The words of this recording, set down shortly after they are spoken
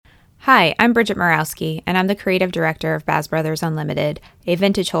Hi, I'm Bridget Morawski, and I'm the creative director of Baz Brothers Unlimited, a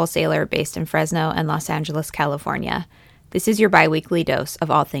vintage wholesaler based in Fresno and Los Angeles, California. This is your bi-weekly dose of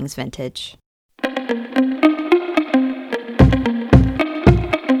all things vintage.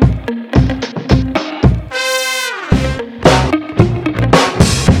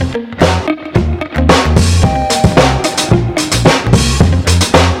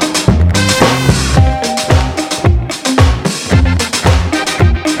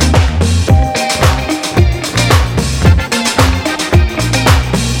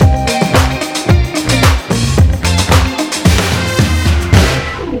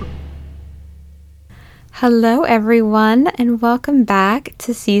 Hello, everyone, and welcome back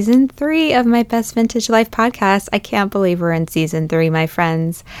to Season 3 of my Best Vintage Life podcast. I can't believe we're in Season 3, my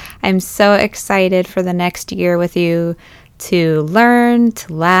friends. I'm so excited for the next year with you to learn,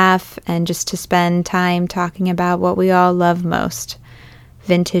 to laugh, and just to spend time talking about what we all love most,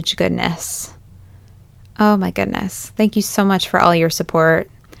 vintage goodness. Oh my goodness. Thank you so much for all your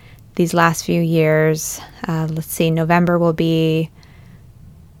support these last few years. Let's see, November will be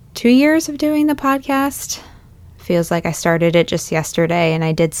 2 years of doing the podcast. Feels like I started it just yesterday, and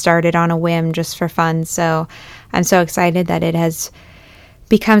I did start it on a whim just for fun. So I'm so excited that it has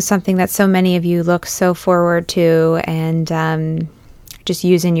become something that so many of you look so forward to and just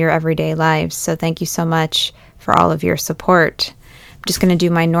use in your everyday lives. So thank you so much for all of your support. I'm just going to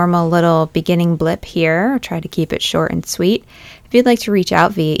do my normal little beginning blip here. I'll try to keep it short and sweet. If you'd like to reach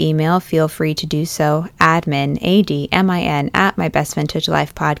out via email, feel free to do so. Admin, A-D-M-I-N, at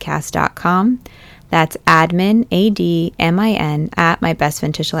mybestvintagelifepodcast.com. That's admin, A-D-M-I-N, at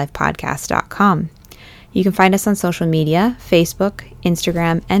mybestvintagelifepodcast.com. You can find us on social media, Facebook,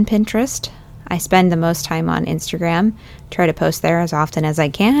 Instagram, and Pinterest. I spend the most time on Instagram, try to post there as often as I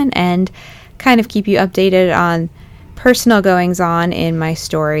can, and kind of keep you updated on personal goings-on in my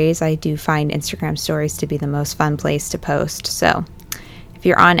stories. I do find Instagram stories to be the most fun place to post. So if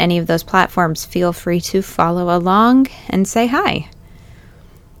you're on any of those platforms, feel free to follow along and say hi.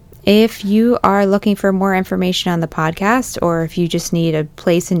 If you are looking for more information on the podcast, or if you just need a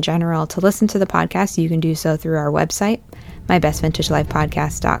place in general to listen to the podcast, you can do so through our website,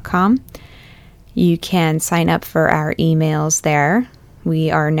 mybestvintagelifepodcast.com. You can sign up for our emails there.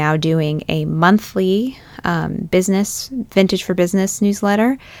 We are now doing a monthly Vintage for Business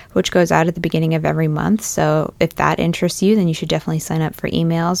newsletter, which goes out at the beginning of every month. So if that interests you, then you should definitely sign up for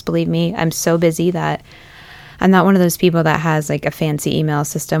emails. Believe me, I'm so busy that I'm not one of those people that has like a fancy email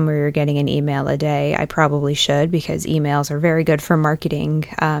system where you're getting an email a day. I probably should, because emails are very good for marketing,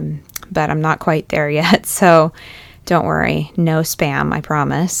 but I'm not quite there yet. So don't worry, no spam, I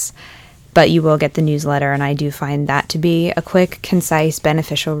promise. But you will get the newsletter, and I do find that to be a quick, concise,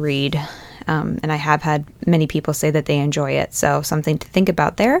 beneficial read. And I have had many people say that they enjoy it, so something to think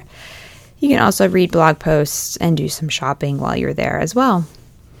about there. You can also read blog posts and do some shopping while you're there as well.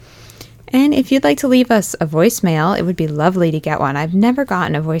 And if you'd like to leave us a voicemail, it would be lovely to get one. I've never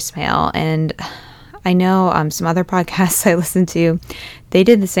gotten a voicemail, and I know some other podcasts I listen to, they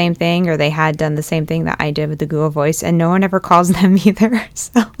did the same thing, or they had done the same thing that I did with the Google Voice, and no one ever calls them either.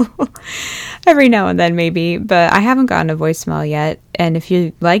 So every now and then maybe, but I haven't gotten a voicemail yet. And if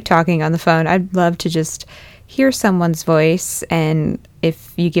you like talking on the phone, I'd love to just hear someone's voice. And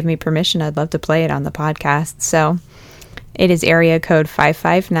if you give me permission, I'd love to play it on the podcast. So it is area code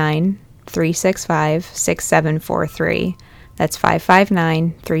 559-365-6743. That's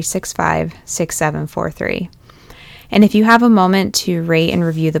 559-365-6743. And if you have a moment to rate and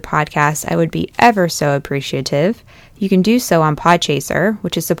review the podcast, I would be ever so appreciative. You can do so on Podchaser,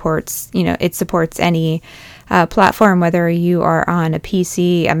 which supports any platform, whether you are on a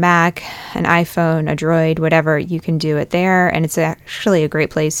PC, a Mac, an iPhone, a Droid, whatever, you can do it there. And it's actually a great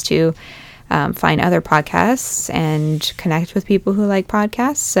place to find other podcasts and connect with people who like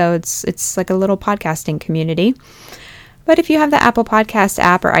podcasts. So it's like a little podcasting community. But if you have the Apple Podcast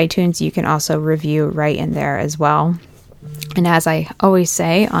app or iTunes, you can also review right in there as well. And as I always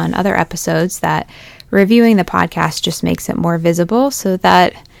say on other episodes, that reviewing the podcast just makes it more visible so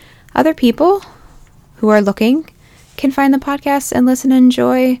that other people who are looking can find the podcast and listen and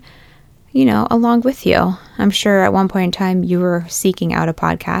enjoy, along with you. I'm sure at one point in time you were seeking out a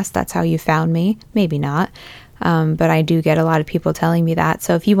podcast. That's how you found me. Maybe not. But I do get a lot of people telling me that.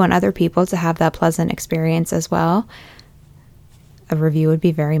 So if you want other people to have that pleasant experience as well, a review would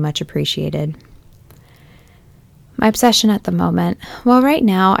be very much appreciated. My obsession at the moment. Well, right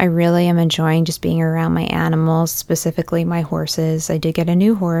now I really am enjoying just being around my animals, specifically my horses. I did get a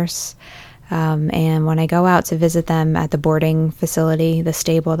new horse. And when I go out to visit them at the boarding facility, the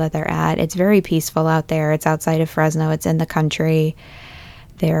stable that they're at, it's very peaceful out there. It's outside of Fresno. It's in the country.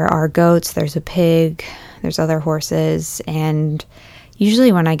 There are goats, there's a pig, there's other horses, and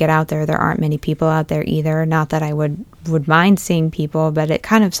usually when I get out there, there aren't many people out there either. Not that I would mind seeing people, but it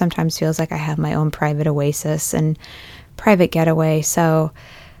kind of sometimes feels like I have my own private oasis and private getaway. So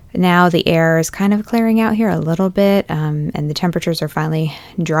now the air is kind of clearing out here a little bit, and the temperatures are finally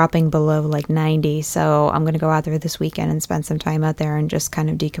dropping below like 90. So I'm going to go out there this weekend and spend some time out there and just kind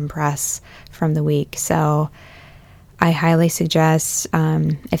of decompress from the week. So I highly suggest,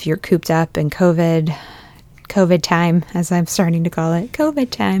 if you're cooped up in COVID time, as I'm starting to call it,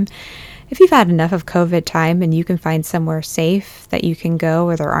 COVID time. If you've had enough of COVID time and you can find somewhere safe that you can go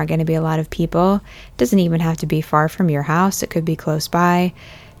where there aren't going to be a lot of people, it doesn't even have to be far from your house. It could be close by,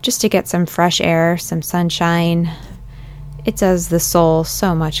 just to get some fresh air, some sunshine. It does the soul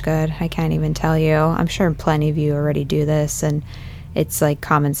so much good. I can't even tell you. I'm sure plenty of you already do this and it's like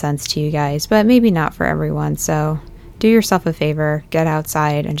common sense to you guys, but maybe not for everyone. So do yourself a favor, get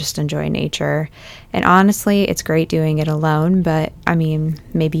outside and just enjoy nature. And honestly, it's great doing it alone, but I mean,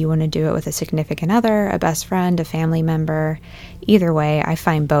 maybe you want to do it with a significant other, a best friend, a family member. Either way, I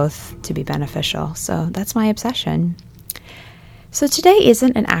find both to be beneficial. So that's my obsession. So today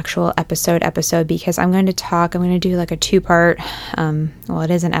isn't an actual episode because I'm going to do like a two-part, it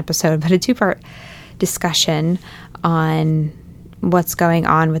is an episode, but a two-part discussion on what's going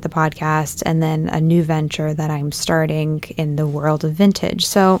on with the podcast and then a new venture that I'm starting in the world of vintage.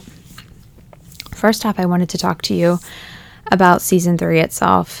 So first off, I wanted to talk to you about season 3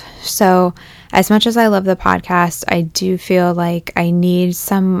 itself. So as much as I love the podcast, I do feel like I need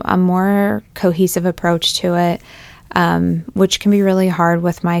a more cohesive approach to it, which can be really hard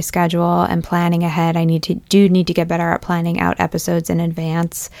with my schedule and planning ahead. I need to get better at planning out episodes in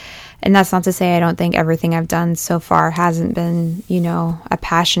advance. And that's not to say I don't think everything I've done so far hasn't been, a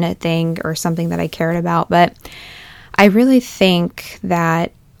passionate thing or something that I cared about. But I really think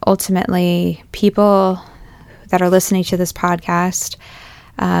that ultimately people that are listening to this podcast,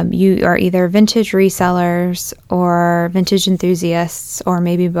 you are either vintage resellers or vintage enthusiasts or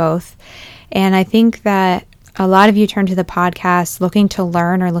maybe both. And I think that a lot of you turn to the podcast looking to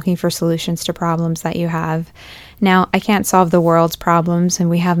learn or looking for solutions to problems that you have. Now, I can't solve the world's problems, and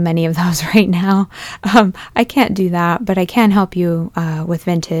we have many of those right now. I can't do that, but I can help you with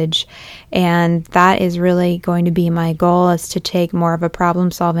vintage. And that is really going to be my goal, is to take more of a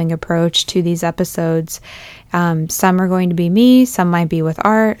problem-solving approach to these episodes. Some are going to be me, some might be with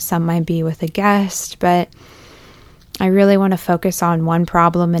art, some might be with a guest, but I really want to focus on one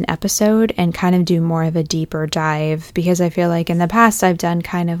problem an episode and kind of do more of a deeper dive, because I feel like in the past I've done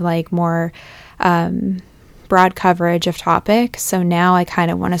kind of like more broad coverage of topics. So now I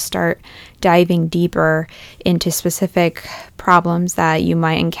kind of want to start diving deeper into specific problems that you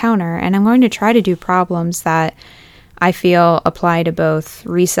might encounter. And I'm going to try to do problems that I feel apply to both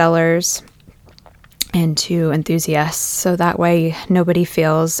resellers and to enthusiasts. So that way nobody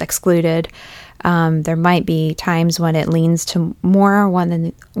feels excluded. There might be times when it leans to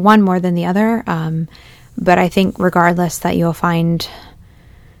one more than the other. But I think regardless that you'll find,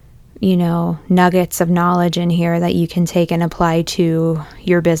 nuggets of knowledge in here that you can take and apply to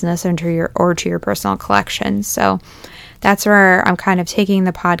your business and to your personal collection. So that's where I'm kind of taking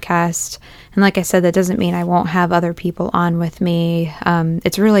the podcast. And like I said, that doesn't mean I won't have other people on with me.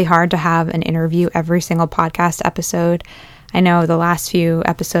 It's really hard to have an interview every single podcast episode. I know the last few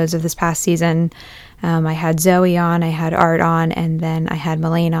episodes of this past season, I had Zoe on, I had Art on, and then I had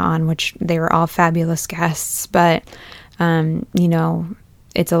Milena on, which they were all fabulous guests. But,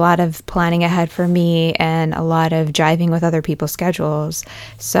 it's a lot of planning ahead for me and a lot of jiving with other people's schedules.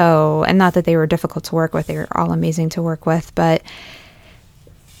 So, and not that they were difficult to work with, they were all amazing to work with, but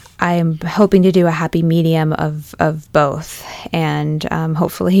I'm hoping to do a happy medium of both. And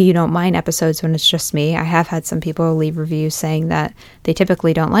hopefully you don't mind episodes when it's just me. I have had some people leave reviews saying that they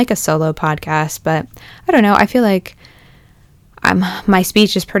typically don't like a solo podcast, but I don't know. I feel like my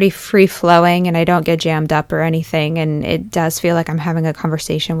speech is pretty free-flowing and I don't get jammed up or anything. And it does feel like I'm having a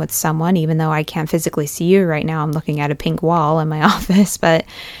conversation with someone, even though I can't physically see you right now. I'm looking at a pink wall in my office, but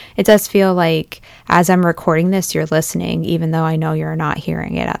it does feel like as I'm recording this, you're listening, even though I know you're not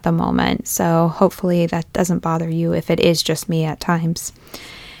hearing it at the moment. So hopefully that doesn't bother you if it is just me at times.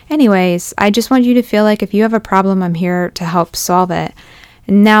 Anyways, I just want you to feel like if you have a problem, I'm here to help solve it.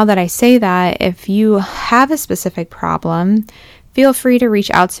 And now that I say that, if you have a specific problem, feel free to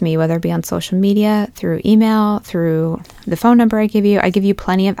reach out to me, whether it be on social media, through email, through the phone number I give you. I give you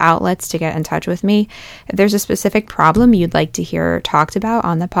plenty of outlets to get in touch with me. If there's a specific problem you'd like to hear talked about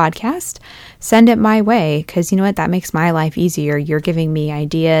on the podcast, send it my way, because you know what? That makes my life easier. You're giving me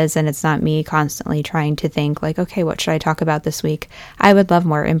ideas, and it's not me constantly trying to think like, okay, what should I talk about this week? I would love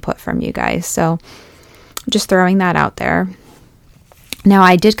more input from you guys. So just throwing that out there. Now,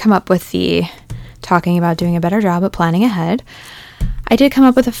 I did come up with talking about doing a better job at planning ahead. I did come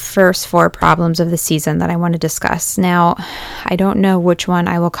up with the first 4 problems of the season that I want to discuss. Now, I don't know which one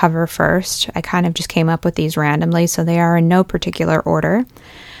I will cover first. I kind of just came up with these randomly, so they are in no particular order.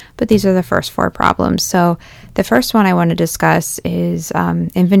 But these are the first 4 problems. So the first one I want to discuss is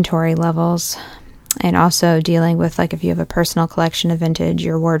inventory levels, and also dealing with, like, if you have a personal collection of vintage,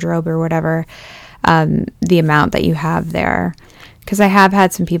 your wardrobe or whatever, the amount that you have there. Because I have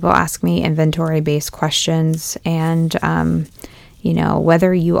had some people ask me inventory-based questions, and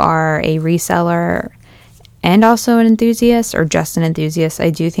whether you are a reseller and also an enthusiast or just an enthusiast,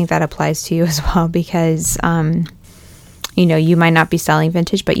 I do think that applies to you as well, because, you might not be selling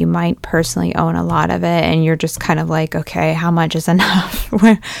vintage, but you might personally own a lot of it, and you're just kind of like, okay, how much is enough?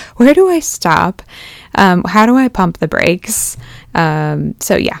 Where do I stop? How do I pump the brakes?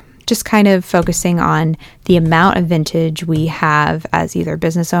 So yeah, just kind of focusing on the amount of vintage we have as either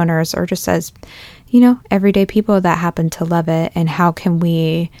business owners or just as everyday people that happen to love it, and how can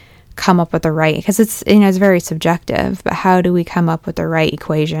we come up with the right, because it's very subjective, but how do we come up with the right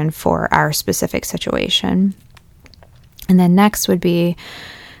equation for our specific situation? And then next would be,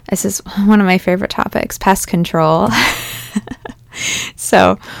 this is one of my favorite topics, pest control.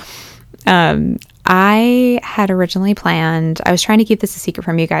 So, I had originally planned, I was trying to keep this a secret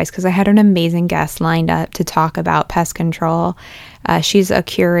from you guys because I had an amazing guest lined up to talk about pest control. She's a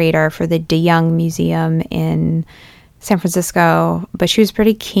curator for the DeYoung Museum in San Francisco, but she was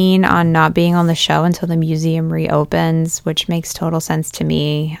pretty keen on not being on the show until the museum reopens, which makes total sense to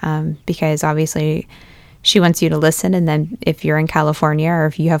me, because obviously she wants you to listen, and then if you're in California or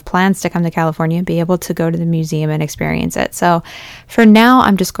if you have plans to come to California, be able to go to the museum and experience it. So for now,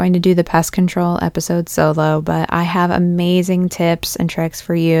 I'm just going to do the pest control episode solo, but I have amazing tips and tricks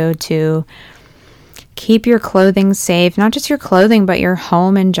for you to keep your clothing safe, not just your clothing, but your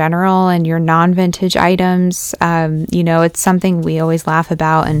home in general and your non-vintage items. It's something we always laugh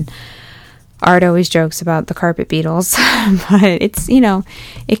about, and Art always jokes about the carpet beetles, but it's,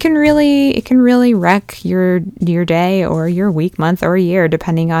 it can really wreck your day or your week, month, or year,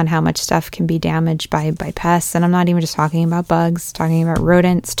 depending on how much stuff can be damaged by pests. And I'm not even just talking about bugs, talking about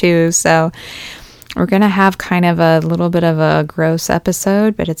rodents too. So we're going to have kind of a little bit of a gross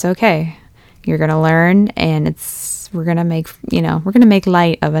episode, but it's okay. You're going to learn, and we're going to make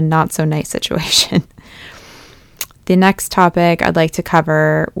light of a not so nice situation. The next topic I'd like to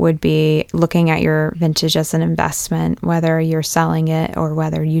cover would be looking at your vintage as an investment, whether you're selling it or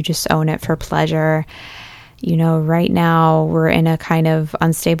whether you just own it for pleasure. Right now we're in a kind of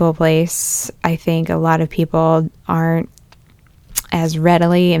unstable place. I think a lot of people aren't as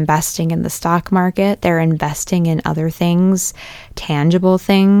readily investing in the stock market. They're investing in other things, tangible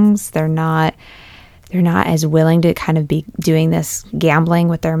things. They're not as willing to kind of be doing this gambling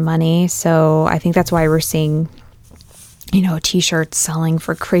with their money. So I think that's why we're seeing t-shirts selling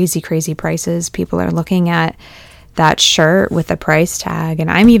for crazy, crazy prices. People are looking at that shirt with a price tag.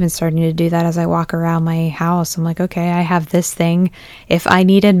 And I'm even starting to do that as I walk around my house. I'm like, okay, I have this thing. If I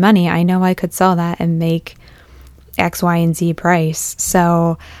needed money, I know I could sell that and make X, Y, and Z price.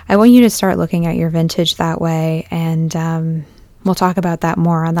 So I want you to start looking at your vintage that way. And we'll talk about that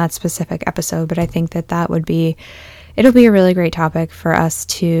more on that specific episode. But I think it'll be a really great topic for us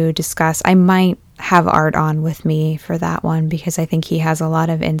to discuss. I might have Art on with me for that one because I think he has a lot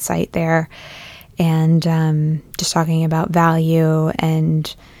of insight there, and just talking about value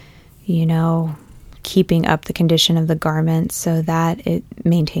and keeping up the condition of the garment so that it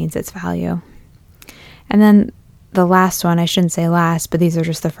maintains its value. And then the last one, I shouldn't say last, but these are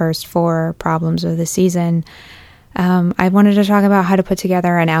just the first 4 problems of the season. I wanted to talk about how to put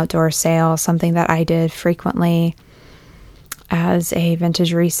together an outdoor sale, something that I did frequently as a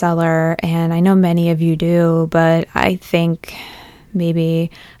vintage reseller, and I know many of you do, but I think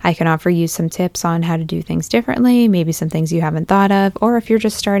maybe I can offer you some tips on how to do things differently, maybe some things you haven't thought of, or if you're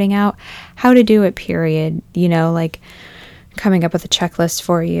just starting out, how to do it, period. Like coming up with a checklist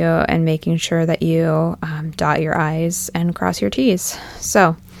for you and making sure that you dot your I's and cross your T's.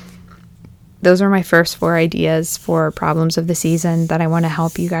 So those are my first 4 ideas for problems of the season that I want to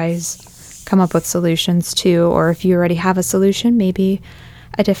help you guys come up with solutions to, or if you already have a solution, maybe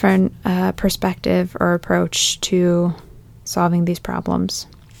a different perspective or approach to solving these problems.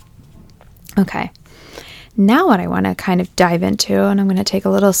 Okay. Now what I want to kind of dive into, and I'm going to take a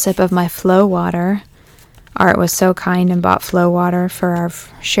little sip of my Flow water. Art was so kind and bought Flow water for our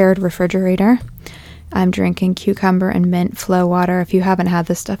shared refrigerator. I'm drinking cucumber and mint Flow water. If you haven't had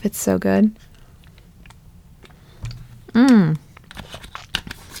this stuff, it's so good.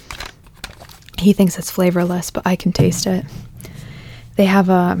 He thinks it's flavorless, but I can taste it. They have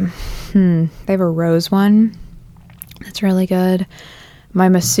a rose one that's really good. My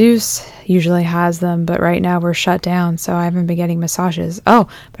masseuse usually has them, but right now we're shut down, so I haven't been getting massages. Oh,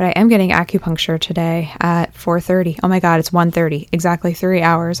 but I am getting acupuncture today at 4:30. Oh my God, it's 1:30. Exactly 3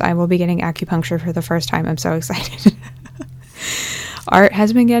 hours. I will be getting acupuncture for the first time. I'm so excited. Art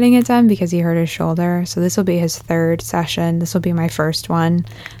has been getting it done because he hurt his shoulder, so this will be his third session. This will be my first one.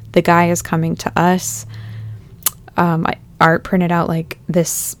 The guy is coming to us. Art printed out like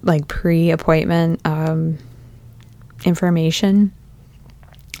this pre-appointment information.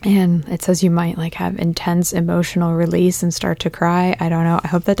 And it says you might have intense emotional release and start to cry. I don't know. I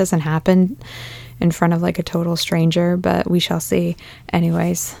hope that doesn't happen in front of a total stranger, but we shall see.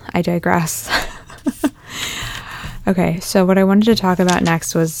 Anyways, I digress. Okay, so what I wanted to talk about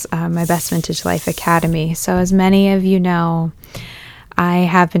next was my Best Vintage Life Academy. So as many of you know, I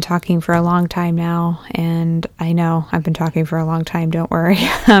have been talking for a long time now, and I know I've been talking for a long time, don't worry.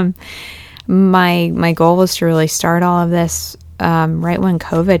 My goal was to really start all of this right when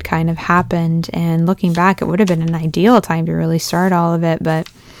COVID kind of happened, and looking back, it would have been an ideal time to really start all of it, but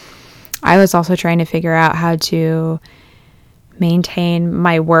I was also trying to figure out how to maintain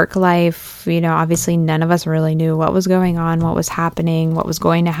my work life. Obviously none of us really knew what was going on, what was happening, what was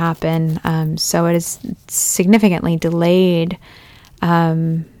going to happen, so it has significantly delayed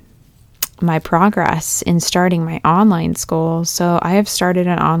my progress in starting my online school. So I have started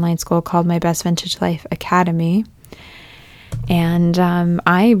an online school called My Best Vintage Life Academy. And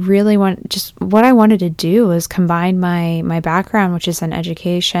I really what I wanted to do was combine my background, which is in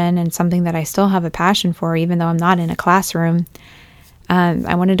education, and something that I still have a passion for, even though I'm not in a classroom.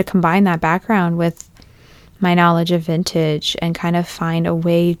 I wanted to combine that background with my knowledge of vintage and kind of find a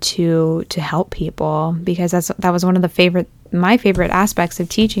way to help people, because that was one of my favorite aspects of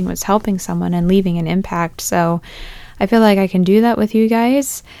teaching, was helping someone and leaving an impact. So I feel like I can do that with you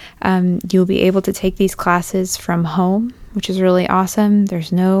guys. You'll be able to take these classes from home, which is really awesome.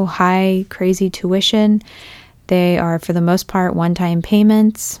 There's no high, crazy tuition. They are, for the most part, one-time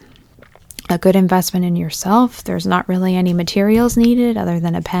payments, a good investment in yourself. There's not really any materials needed other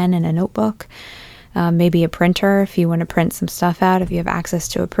than a pen and a notebook, maybe a printer if you want to print some stuff out, if you have access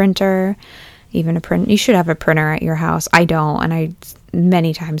to a printer, even a print. You should have a printer at your house. I don't, and I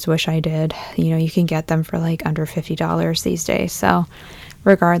many times wish I did. You can get them for under $50 these days. So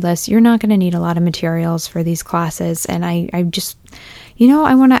regardless, you're not going to need a lot of materials for these classes. And I just,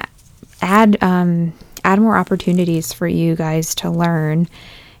 I want to add more opportunities for you guys to learn.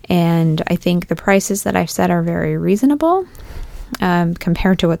 And I think the prices that I've set are very reasonable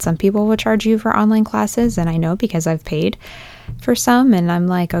compared to what some people will charge you for online classes. And I know because I've paid for some, and I'm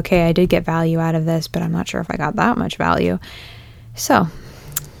like, okay, I did get value out of this, but I'm not sure if I got that much value. So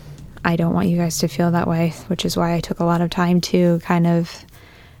I don't want you guys to feel that way, which is why I took a lot of time to kind of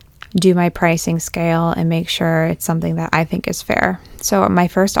do my pricing scale and make sure it's something that I think is fair. So my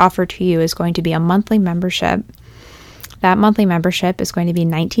first offer to you is going to be a monthly membership. That monthly membership is going to be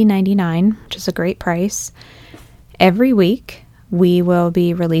 $19.99, which is a great price. Every week, we will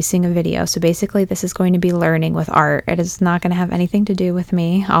be releasing a video. So basically, this is going to be learning with Art. It is not going to have anything to do with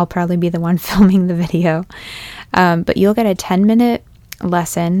me. I'll probably be the one filming the video. But you'll get a 10-minute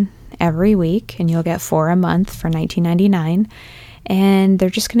lesson every week, and you'll get 4 a month for $19.99. And they're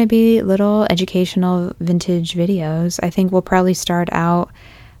just going to be little educational vintage videos. I think we'll probably start out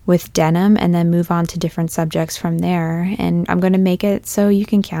with denim and then move on to different subjects from there. And I'm going to make it so you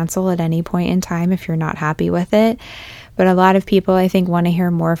can cancel at any point in time if you're not happy with it. But a lot of people, I think, want to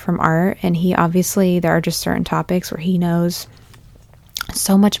hear more from Art. And there are just certain topics where he knows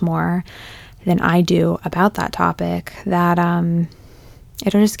so much more than I do about that topic that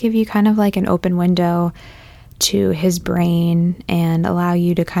it'll just give you kind of like an open window to his brain and allow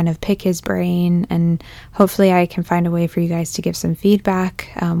you to kind of pick his brain. And hopefully I can find a way for you guys to give some feedback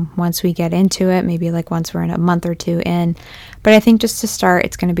once we get into it, maybe once we're in a month or two in. But I think just to start,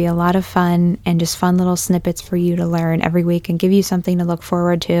 it's going to be a lot of fun and just fun little snippets for you to learn every week and give you something to look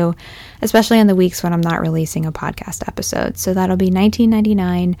forward to, especially on the weeks when I'm not releasing a podcast episode. So that'll be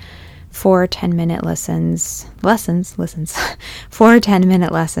 $19.99 for 10-minute lessons, 4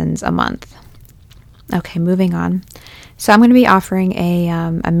 10-minute lessons a month. Okay, moving on. So I'm going to be offering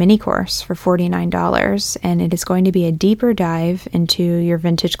a mini course for $49, and it is going to be a deeper dive into your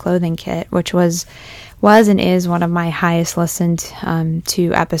vintage clothing kit, which was and is one of my highest listened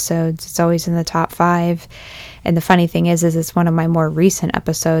to episodes. It's always in the top 5. And the funny thing is it's one of my more recent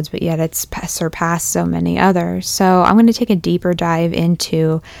episodes, but yet it's surpassed so many others. So I'm going to take a deeper dive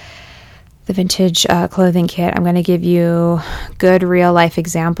into the vintage clothing kit. I'm going to give you good real life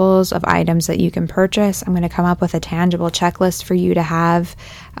examples of items that you can purchase. I'm going to come up with a tangible checklist for you to have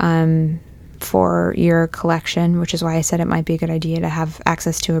for your collection, which is why I said it might be a good idea to have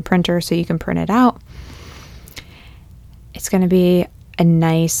access to a printer so you can print it out. It's going to be a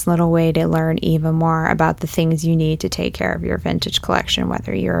nice little way to learn even more about the things you need to take care of your vintage collection,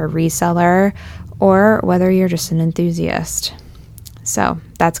 whether you're a reseller or whether you're just an enthusiast. So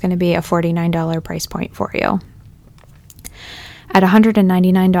that's going to be a $49 price point for you. At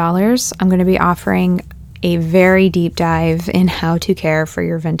 $199, I'm going to be offering a very deep dive in how to care for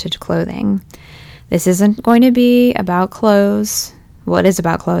your vintage clothing. This isn't going to be about clothes. Well, it is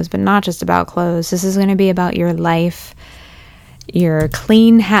about clothes, but not just about clothes. This is going to be about your life, your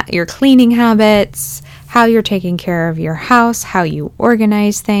cleaning habits, how you're taking care of your house, how you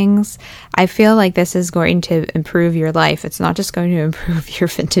organize things. I feel like this is going to improve your life. It's not just going to improve your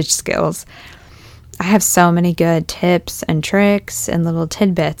vintage skills. I have so many good tips and tricks and little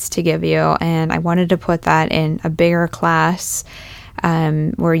tidbits to give you, and I wanted to put that in a bigger class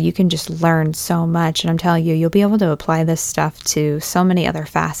where you can just learn so much. And I'm telling you, you'll be able to apply this stuff to so many other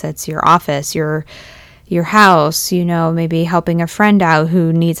facets, your office, your house, maybe helping a friend out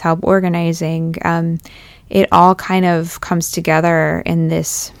who needs help organizing. It all kind of comes together in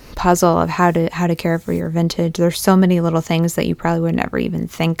this puzzle of how to care for your vintage. There's so many little things that you probably would never even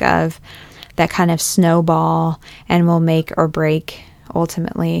think of that kind of snowball and will make or break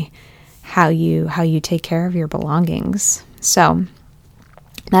ultimately how you take care of your belongings. So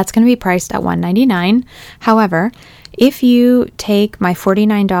that's going to be priced at $199. However, if you take my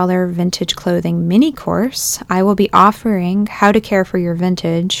 $49 vintage clothing mini course, I will be offering how to care for your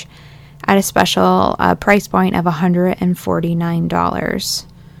vintage at a special price point of $149.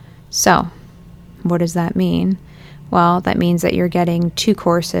 So what does that mean? Well, that means that you're getting 2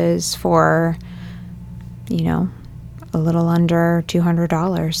 courses for, a little under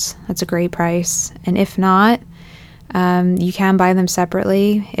 $200. That's a great price. And if not, you can buy them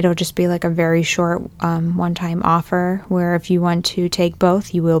separately. It'll just be like a very short one-time offer where if you want to take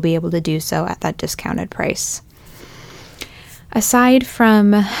both, you will be able to do so at that discounted price. Aside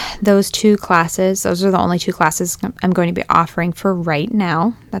from those 2 classes, those are the only 2 classes I'm going to be offering for right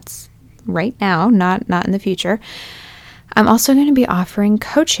now. That's right now, not in the future. I'm also going to be offering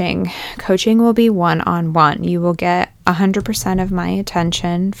coaching. Coaching will be one-on-one. You will get 100% of my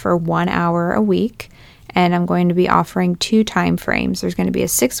attention for 1 hour a week. And I'm going to be offering 2 time frames. There's going to be a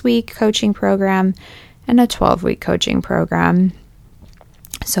 6-week coaching program and a 12-week coaching program.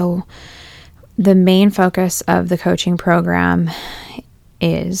 So the main focus of the coaching program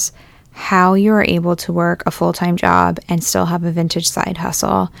is how you're able to work a full-time job and still have a vintage side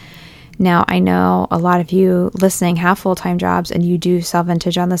hustle. Now, I know a lot of you listening have full-time jobs and you do sell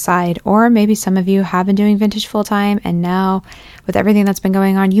vintage on the side, or maybe some of you have been doing vintage full-time, and now with everything that's been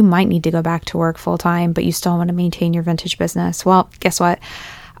going on, you might need to go back to work full-time, but you still want to maintain your vintage business. Well, guess what?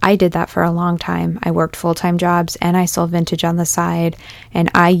 I did that for a long time. I worked full-time jobs and I sold vintage on the side,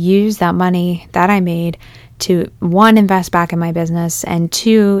 and I used that money that I made to, 1, invest back in my business, and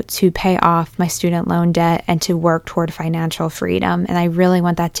 2, to pay off my student loan debt and to work toward financial freedom. And I really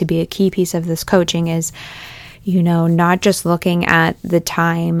want that to be a key piece of this coaching is, not just looking at the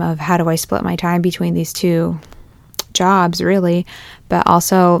time of how do I split my time between these 2 jobs really, but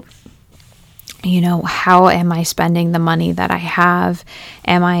also, how am I spending the money that I have?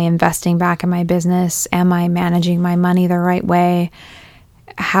 Am I investing back in my business? Am I managing my money the right way?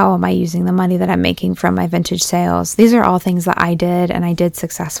 How am I using the money that I'm making from my vintage sales? These are all things that I did, and I did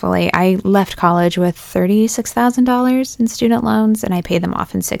successfully. I left college with $36,000 in student loans, and I paid them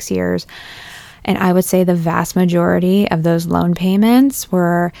off in 6 years. And I would say the vast majority of those loan payments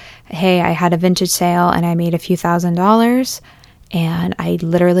were, hey, I had a vintage sale and I made a few $1,000s, and I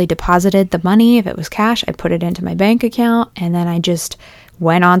literally deposited the money. If it was cash, I put it into my bank account, and then I just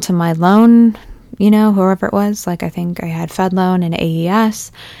went on to my loan, whoever it was. Like, I think I had Fed Loan and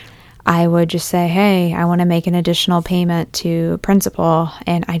AES. I would just say, hey, I want to make an additional payment to principal,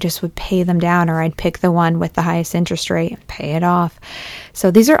 and I just would pay them down, or I'd pick the one with the highest interest rate and pay it off. So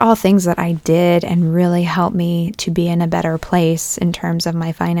these are all things that I did and really helped me to be in a better place in terms of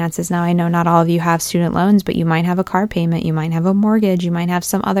my finances. Now, I know not all of you have student loans, but you might have a car payment, you might have a mortgage, you might have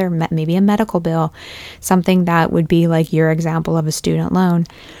some other, maybe a medical bill, something that would be like your example of a student loan.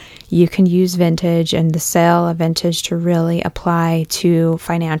 You can use Vintage and the sale of Vintage to really apply to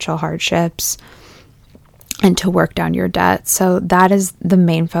financial hardships and to work down your debt. So that is the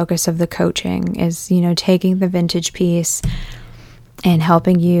main focus of the coaching is, taking the Vintage piece and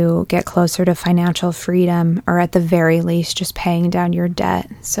helping you get closer to financial freedom, or at the very least, just paying down your debt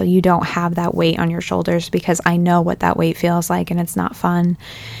so you don't have that weight on your shoulders, because I know what that weight feels like and it's not fun.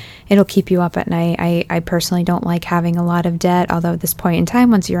 It'll keep you up at night. I personally don't like having a lot of debt, although at this point in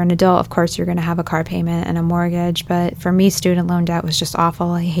time, once you're an adult, of course, you're going to have a car payment and a mortgage. But for me, student loan debt was just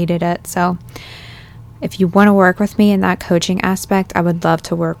awful. I hated it. So if you want to work with me in that coaching aspect, I would love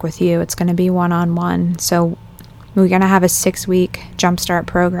to work with you. It's going to be one-on-one. So we're going to have a 6-week Jumpstart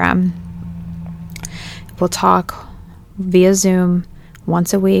program. We'll talk via Zoom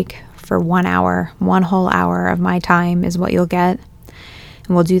once a week for 1 hour. 1 whole hour of my time is what you'll get.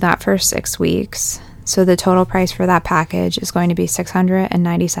 And we'll do that for 6 weeks. So the total price for that package is going to be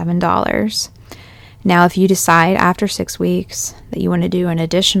 $697. Now, if you decide after 6 weeks that you want to do an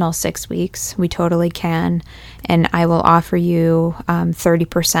additional 6 weeks, we totally can. And I will offer you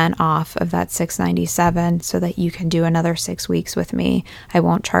 30% off of that $697 so that you can do another 6 weeks with me. I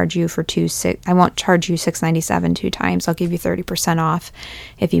won't charge you $697 2 times. I'll give you 30% off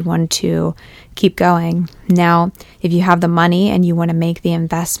if you want to keep going. Now, if you have the money and you want to make the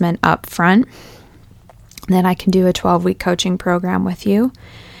investment up front, then I can do a 12-week coaching program with you.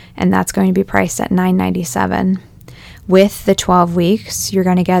 And that's going to be priced at $997. With the 12 weeks, you're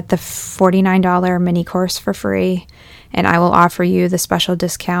going to get the $49 mini course for free, and I will offer you the special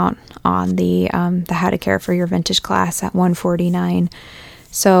discount on the How to Care for Your Vintage class at $149.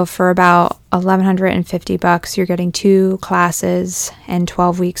 So for about $1,150, you're getting 2 classes and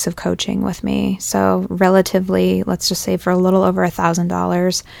 12 weeks of coaching with me. So relatively, let's just say for a little over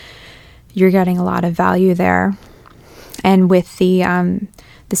 $1,000, you're getting a lot of value there. And with the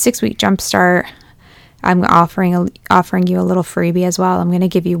 6-week Jumpstart, I'm offering you a little freebie as well. I'm going to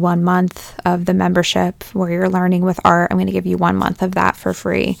give you 1 month of the membership where you're learning with art. I'm going to give you 1 month of that for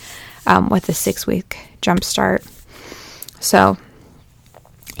free with the 6-week Jumpstart. So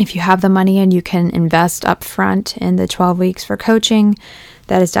if you have the money and you can invest up front in the 12 weeks for coaching,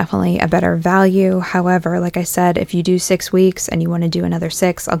 that is definitely a better value. However, like I said, if you do 6 weeks and you want to do another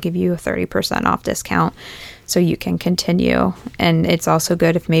 6, I'll give you a 30% off discount so you can continue. And it's also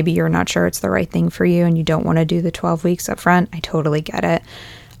good if maybe you're not sure it's the right thing for you and you don't want to do the 12 weeks up front. I totally get it.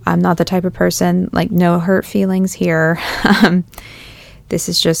 I'm not the type of person, like, no hurt feelings here. This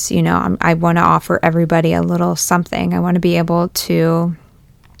is just, I want to offer everybody a little something. I want to be able to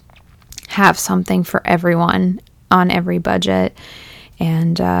have something for everyone on every budget.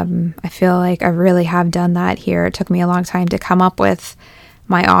 And I feel like I really have done that here. It took me a long time to come up with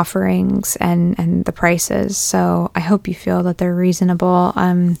my offerings and the prices. So I hope you feel that they're reasonable.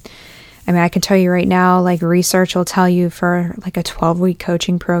 I can tell you right now, like, research will tell you for like a 12-week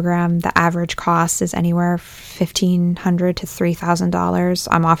coaching program, the average cost is anywhere $1,500 to $3,000.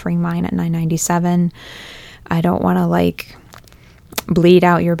 I'm offering mine at $997. I don't want to bleed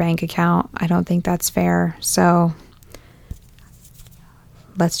out your bank account. I don't think that's fair. So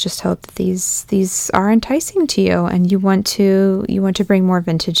let's just hope that these are enticing to you and you want to bring more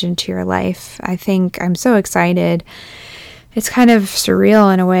vintage into your life. I think I'm so excited. It's kind of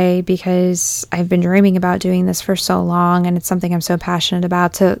surreal in a way because I've been dreaming about doing this for so long, and it's something I'm so passionate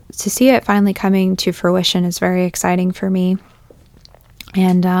about. To see it finally coming to fruition is very exciting for me.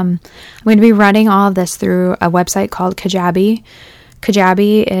 And I'm going to be running all of this through a website called Kajabi.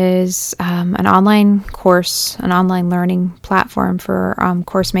 Kajabi is an online course, an online learning platform for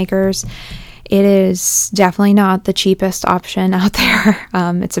course makers. It is definitely not the cheapest option out there.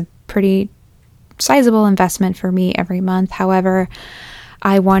 It's a pretty sizable investment for me every month. However,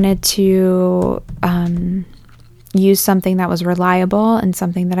 I wanted to use something that was reliable and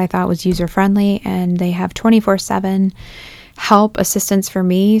something that I thought was user-friendly, and they have 24/7 help assistance for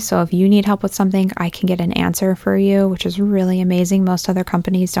me. So if you need help with something, I can get an answer for you, which is really amazing. Most other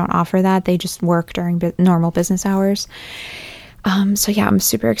companies don't offer that. They just work during normal business hours. So yeah, I'm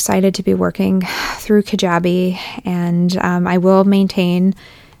super excited to be working through Kajabi, and I will maintain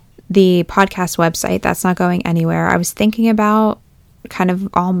the podcast website. That's not going anywhere. I was thinking about kind of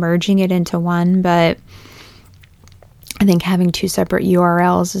all merging it into one, but I think having 2 separate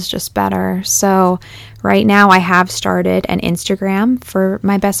URLs is just better. So right now I have started an Instagram for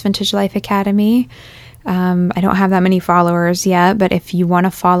my Best Vintage Life Academy. I don't have that many followers yet, but if you want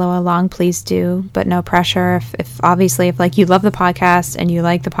to follow along, please do, but no pressure. If obviously, if like you love the podcast and you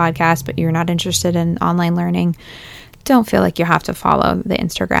like the podcast, but you're not interested in online learning, don't feel like you have to follow the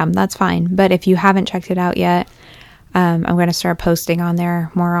Instagram. That's fine. But if you haven't checked it out yet, I'm going to start posting on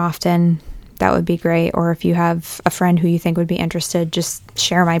there more often. That would be great. Or if you have a friend who you think would be interested, just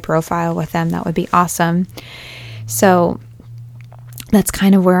share my profile with them. That would be awesome. So that's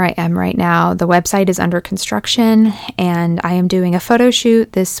kind of where I am right now. The website is under construction, and I am doing a photo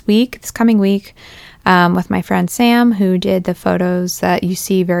shoot this coming week, with my friend Sam, who did the photos that you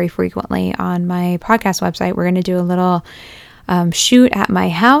see very frequently on my podcast website. We're going to do a little shoot at my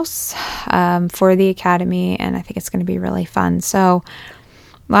house for the Academy, and I think it's going to be really fun. So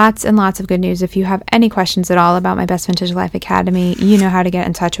lots and lots of good news. If you have any questions at all about my Best Vintage Life Academy, you know how to get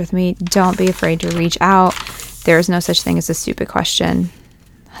in touch with me. Don't be afraid to reach out. There is no such thing as a stupid question.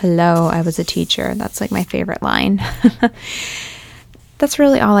 Hello, I was a teacher. That's like my favorite line. That's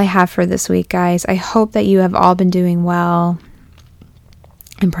really all I have for this week, guys. I hope that you have all been doing well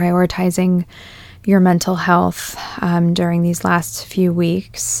and prioritizing your mental health during these last few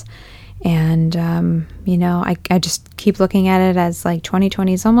weeks. And, I just keep looking at it as like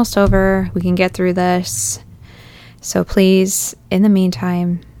 2020 is almost over. We can get through this. So please, in the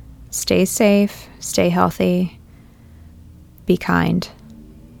meantime, stay safe, stay healthy, be kind,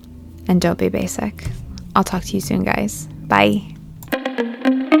 and don't be basic. I'll talk to you soon, guys. Bye.